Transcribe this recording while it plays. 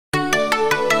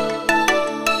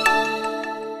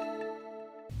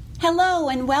Hello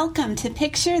and welcome to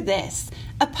Picture This,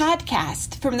 a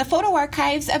podcast from the photo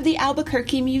archives of the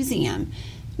Albuquerque Museum.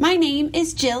 My name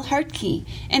is Jill Hartke,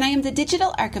 and I am the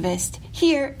Digital Archivist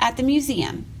here at the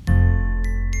museum.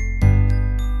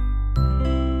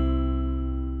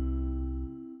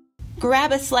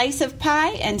 Grab a slice of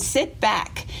pie and sit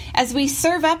back as we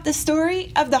serve up the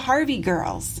story of the Harvey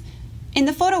Girls. In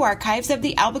the photo archives of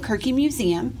the Albuquerque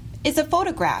Museum is a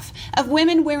photograph of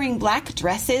women wearing black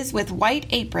dresses with white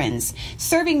aprons,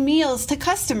 serving meals to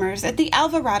customers at the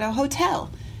Alvarado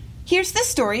Hotel. Here's the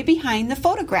story behind the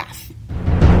photograph.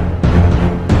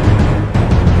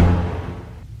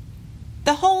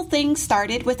 The whole thing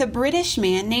started with a British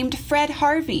man named Fred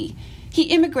Harvey. He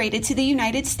immigrated to the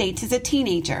United States as a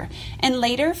teenager and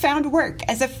later found work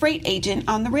as a freight agent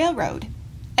on the railroad.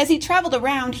 As he traveled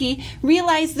around, he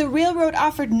realized the railroad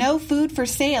offered no food for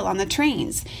sale on the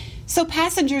trains, so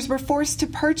passengers were forced to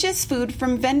purchase food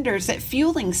from vendors at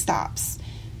fueling stops.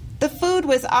 The food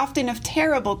was often of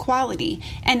terrible quality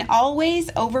and always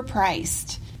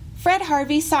overpriced. Fred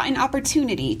Harvey saw an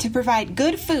opportunity to provide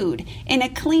good food in a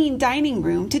clean dining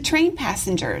room to train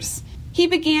passengers. He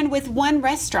began with one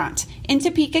restaurant in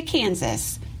Topeka,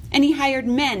 Kansas, and he hired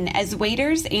men as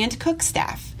waiters and cook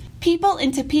staff. People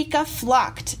in Topeka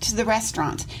flocked to the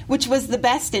restaurant, which was the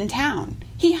best in town.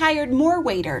 He hired more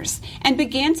waiters and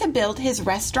began to build his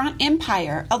restaurant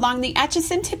empire along the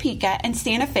Atchison, Topeka, and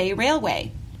Santa Fe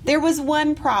Railway. There was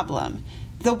one problem: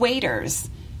 the waiters.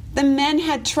 The men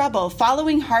had trouble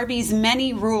following Harvey's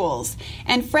many rules,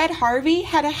 and Fred Harvey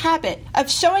had a habit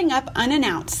of showing up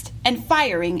unannounced and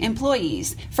firing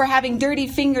employees for having dirty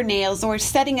fingernails or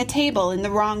setting a table in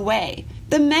the wrong way.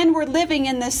 The men were living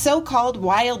in the so-called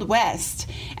Wild West,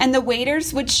 and the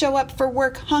waiters would show up for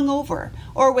work hungover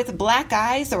or with black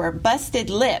eyes or busted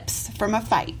lips from a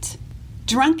fight.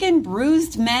 Drunken,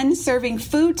 bruised men serving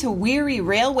food to weary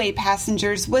railway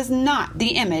passengers was not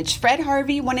the image Fred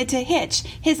Harvey wanted to hitch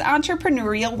his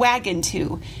entrepreneurial wagon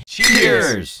to.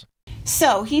 Cheers!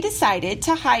 So he decided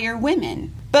to hire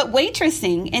women. But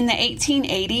waitressing in the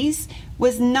 1880s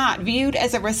was not viewed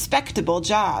as a respectable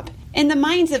job. In the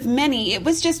minds of many, it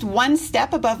was just one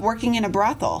step above working in a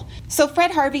brothel. So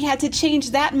Fred Harvey had to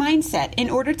change that mindset in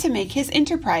order to make his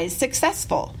enterprise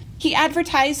successful. He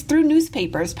advertised through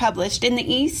newspapers published in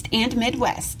the East and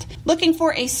Midwest, looking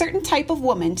for a certain type of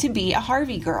woman to be a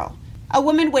Harvey girl. A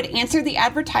woman would answer the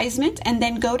advertisement and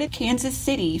then go to Kansas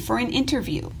City for an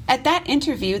interview. At that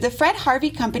interview, the Fred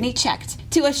Harvey Company checked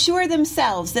to assure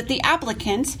themselves that the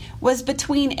applicant was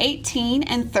between 18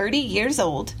 and 30 years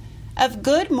old, of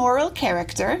good moral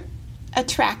character,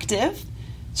 attractive,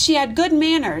 she had good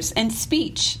manners and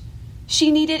speech,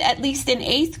 she needed at least an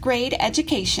 8th grade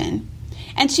education,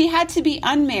 and she had to be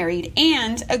unmarried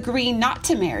and agree not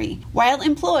to marry while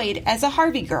employed as a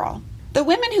Harvey girl. The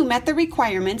women who met the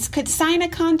requirements could sign a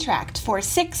contract for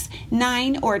 6,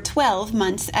 9, or 12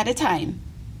 months at a time.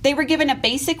 They were given a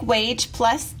basic wage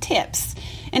plus tips,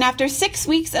 and after 6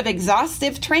 weeks of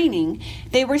exhaustive training,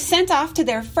 they were sent off to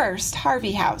their first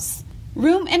Harvey house.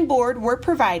 Room and board were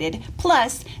provided,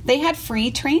 plus they had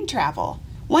free train travel.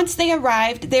 Once they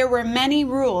arrived, there were many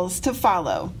rules to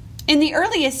follow. In the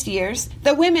earliest years,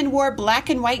 the women wore black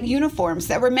and white uniforms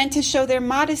that were meant to show their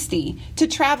modesty to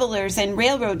travelers and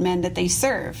railroad men that they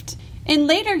served. In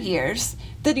later years,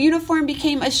 the uniform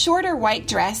became a shorter white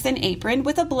dress and apron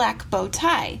with a black bow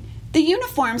tie. The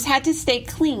uniforms had to stay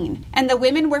clean, and the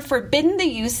women were forbidden the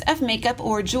use of makeup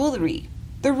or jewelry.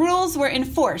 The rules were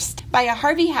enforced by a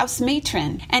Harvey House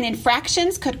matron, and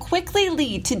infractions could quickly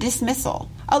lead to dismissal.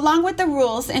 Along with the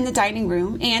rules in the dining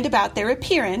room and about their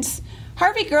appearance,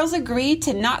 Harvey girls agreed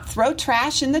to not throw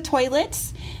trash in the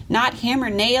toilets, not hammer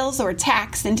nails or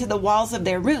tacks into the walls of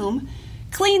their room,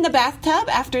 clean the bathtub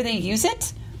after they use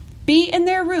it, be in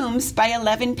their rooms by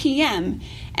 11 p.m.,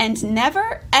 and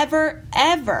never, ever,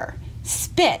 ever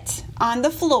spit on the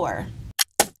floor.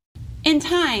 In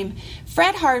time,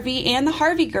 Fred Harvey and the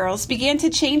Harvey Girls began to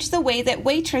change the way that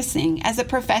waitressing as a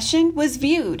profession was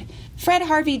viewed. Fred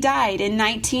Harvey died in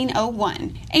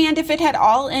 1901, and if it had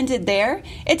all ended there,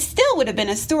 it still would have been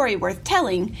a story worth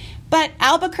telling, but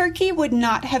Albuquerque would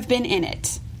not have been in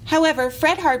it. However,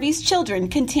 Fred Harvey's children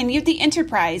continued the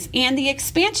enterprise and the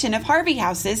expansion of Harvey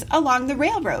houses along the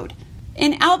railroad.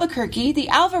 In Albuquerque, the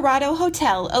Alvarado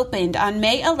Hotel opened on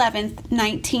May 11,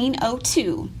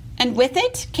 1902, and with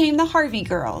it came the Harvey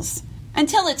Girls.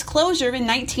 Until its closure in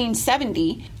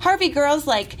 1970, Harvey girls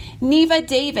like Neva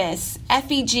Davis,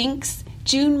 Effie Jinks,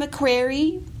 June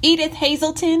McCrary, Edith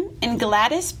Hazelton, and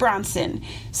Gladys Bronson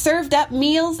served up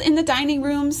meals in the dining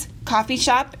rooms, coffee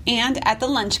shop, and at the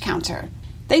lunch counter.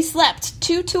 They slept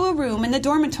 2 to a room in the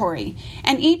dormitory,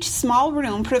 and each small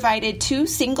room provided 2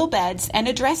 single beds and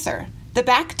a dresser. The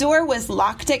back door was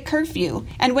locked at curfew,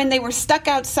 and when they were stuck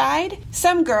outside,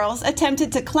 some girls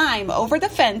attempted to climb over the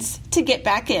fence to get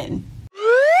back in.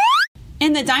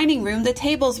 In the dining room, the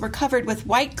tables were covered with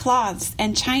white cloths,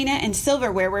 and china and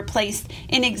silverware were placed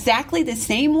in exactly the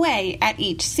same way at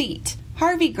each seat.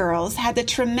 Harvey Girls had the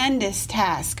tremendous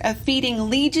task of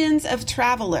feeding legions of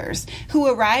travelers who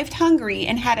arrived hungry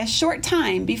and had a short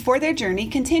time before their journey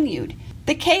continued.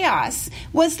 The chaos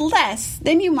was less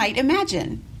than you might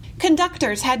imagine.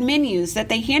 Conductors had menus that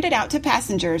they handed out to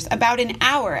passengers about an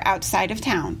hour outside of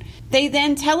town. They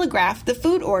then telegraphed the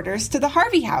food orders to the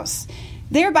Harvey house,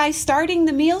 thereby starting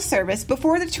the meal service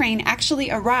before the train actually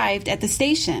arrived at the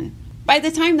station. By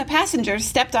the time the passengers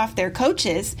stepped off their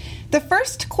coaches, the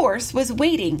first course was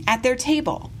waiting at their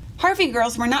table. Harvey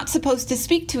Girls were not supposed to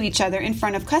speak to each other in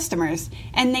front of customers,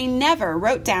 and they never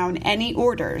wrote down any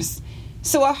orders.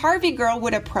 So a Harvey Girl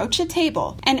would approach a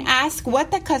table and ask what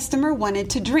the customer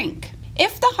wanted to drink.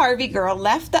 If the Harvey Girl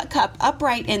left the cup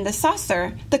upright in the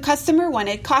saucer, the customer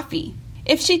wanted coffee.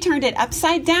 If she turned it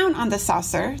upside down on the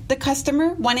saucer, the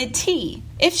customer wanted tea.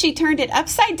 If she turned it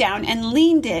upside down and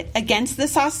leaned it against the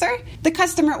saucer, the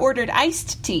customer ordered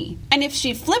iced tea. And if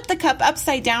she flipped the cup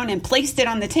upside down and placed it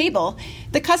on the table,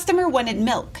 the customer wanted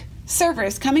milk.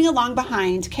 Servers coming along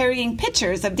behind carrying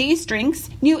pitchers of these drinks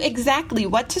knew exactly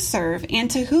what to serve and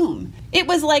to whom. It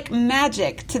was like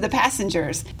magic to the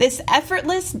passengers, this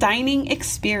effortless dining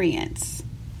experience.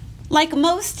 Like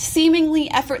most seemingly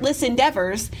effortless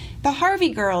endeavors, the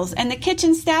Harvey Girls and the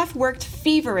kitchen staff worked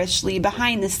feverishly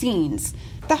behind the scenes.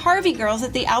 The Harvey Girls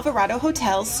at the Alvarado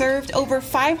Hotel served over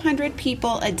 500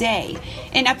 people a day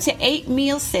in up to 8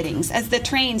 meal sittings as the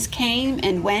trains came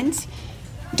and went.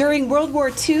 During World War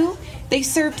II, they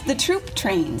served the troop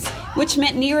trains, which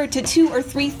meant nearer to 2,000 or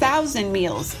 3,000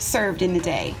 meals served in a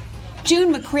day.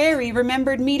 June McCrary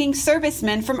remembered meeting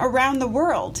servicemen from around the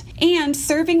world and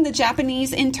serving the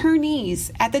Japanese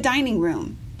internees at the dining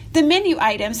room. The menu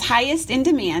items highest in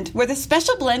demand were the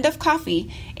special blend of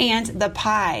coffee and the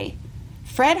pie.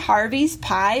 Fred Harvey's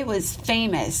pie was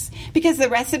famous because the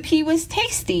recipe was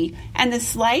tasty and the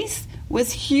slice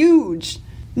was huge.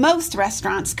 Most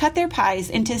restaurants cut their pies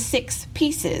into 6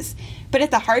 pieces, but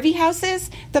at the Harvey houses,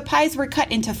 the pies were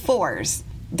cut into 4s.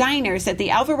 Diners at the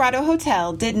Alvarado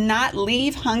Hotel did not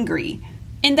leave hungry.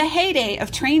 In the heyday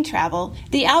of train travel,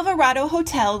 the Alvarado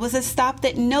Hotel was a stop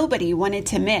that nobody wanted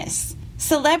to miss.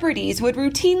 Celebrities would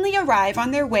routinely arrive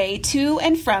on their way to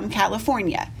and from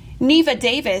California. Neva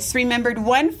Davis remembered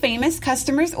one famous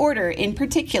customer's order in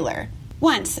particular.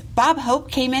 Once, Bob Hope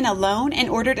came in alone and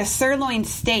ordered a sirloin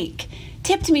steak.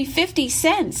 Tipped me 50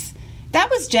 cents. That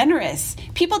was generous.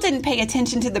 People didn't pay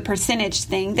attention to the percentage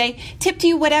thing. They tipped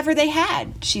you whatever they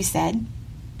had, she said.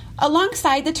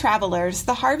 Alongside the travelers,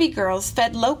 the Harvey Girls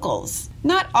fed locals.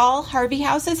 Not all Harvey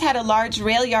houses had a large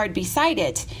rail yard beside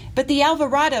it, but the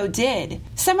Alvarado did.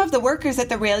 Some of the workers at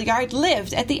the rail yard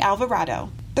lived at the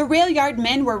Alvarado. The rail yard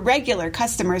men were regular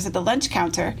customers at the lunch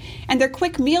counter, and their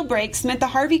quick meal breaks meant the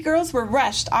Harvey Girls were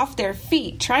rushed off their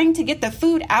feet trying to get the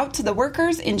food out to the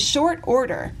workers in short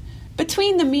order.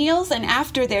 Between the meals and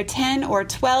after their 10 or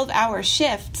 12-hour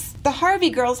shifts, the Harvey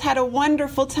Girls had a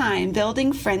wonderful time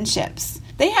building friendships.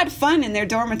 They had fun in their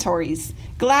dormitories.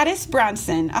 Gladys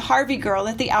Bronson, a Harvey Girl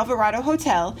at the Alvarado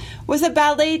Hotel, was a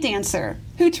ballet dancer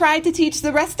who tried to teach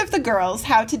the rest of the girls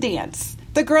how to dance.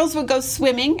 The girls would go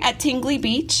swimming at Tingley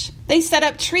Beach. They set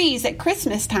up trees at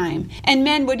Christmas time, and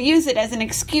men would use it as an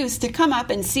excuse to come up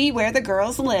and see where the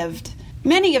girls lived.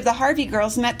 Many of the Harvey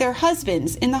Girls met their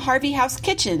husbands in the Harvey house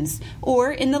kitchens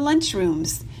or in the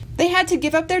lunchrooms. They had to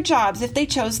give up their jobs if they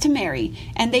chose to marry,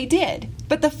 and they did.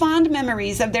 But the fond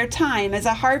memories of their time as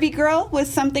a Harvey Girl was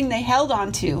something they held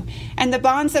on to, and the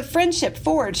bonds of friendship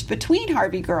forged between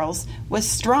Harvey Girls was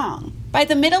strong. By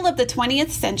the middle of the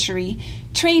 20th century,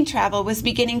 train travel was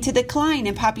beginning to decline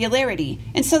in popularity,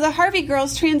 and so the Harvey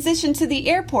Girls transitioned to the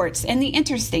airports and the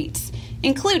interstates,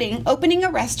 including opening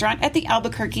a restaurant at the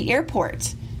Albuquerque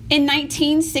airport. In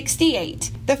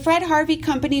 1968, the Fred Harvey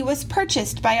Company was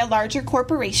purchased by a larger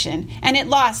corporation, and it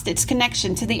lost its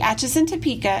connection to the Atchison,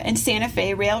 Topeka, and Santa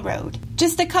Fe Railroad.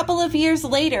 Just a couple of years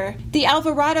later, the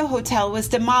Alvarado Hotel was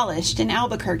demolished in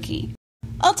Albuquerque.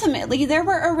 Ultimately, there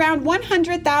were around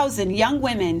 100,000 young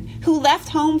women who left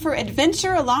home for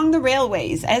adventure along the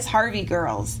railways as Harvey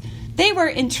Girls. They were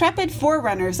intrepid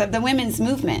forerunners of the women's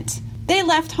movement. They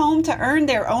left home to earn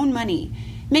their own money,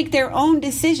 make their own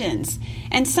decisions,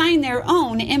 and sign their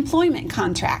own employment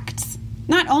contracts.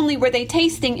 Not only were they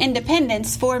tasting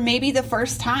independence for maybe the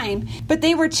first time, but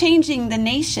they were changing the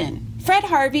nation. Fred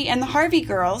Harvey and the Harvey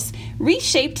Girls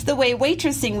reshaped the way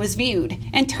waitressing was viewed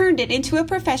and turned it into a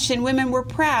profession women were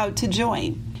proud to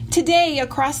join. Today,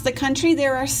 across the country,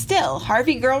 there are still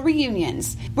Harvey Girl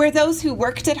reunions, where those who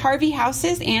worked at Harvey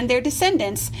houses and their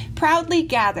descendants proudly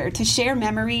gather to share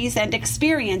memories and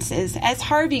experiences as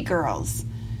Harvey Girls.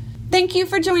 Thank you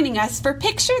for joining us for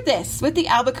Picture This with the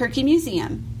Albuquerque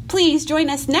Museum. Please join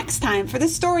us next time for the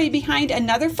story behind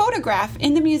another photograph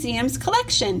in the museum's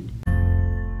collection.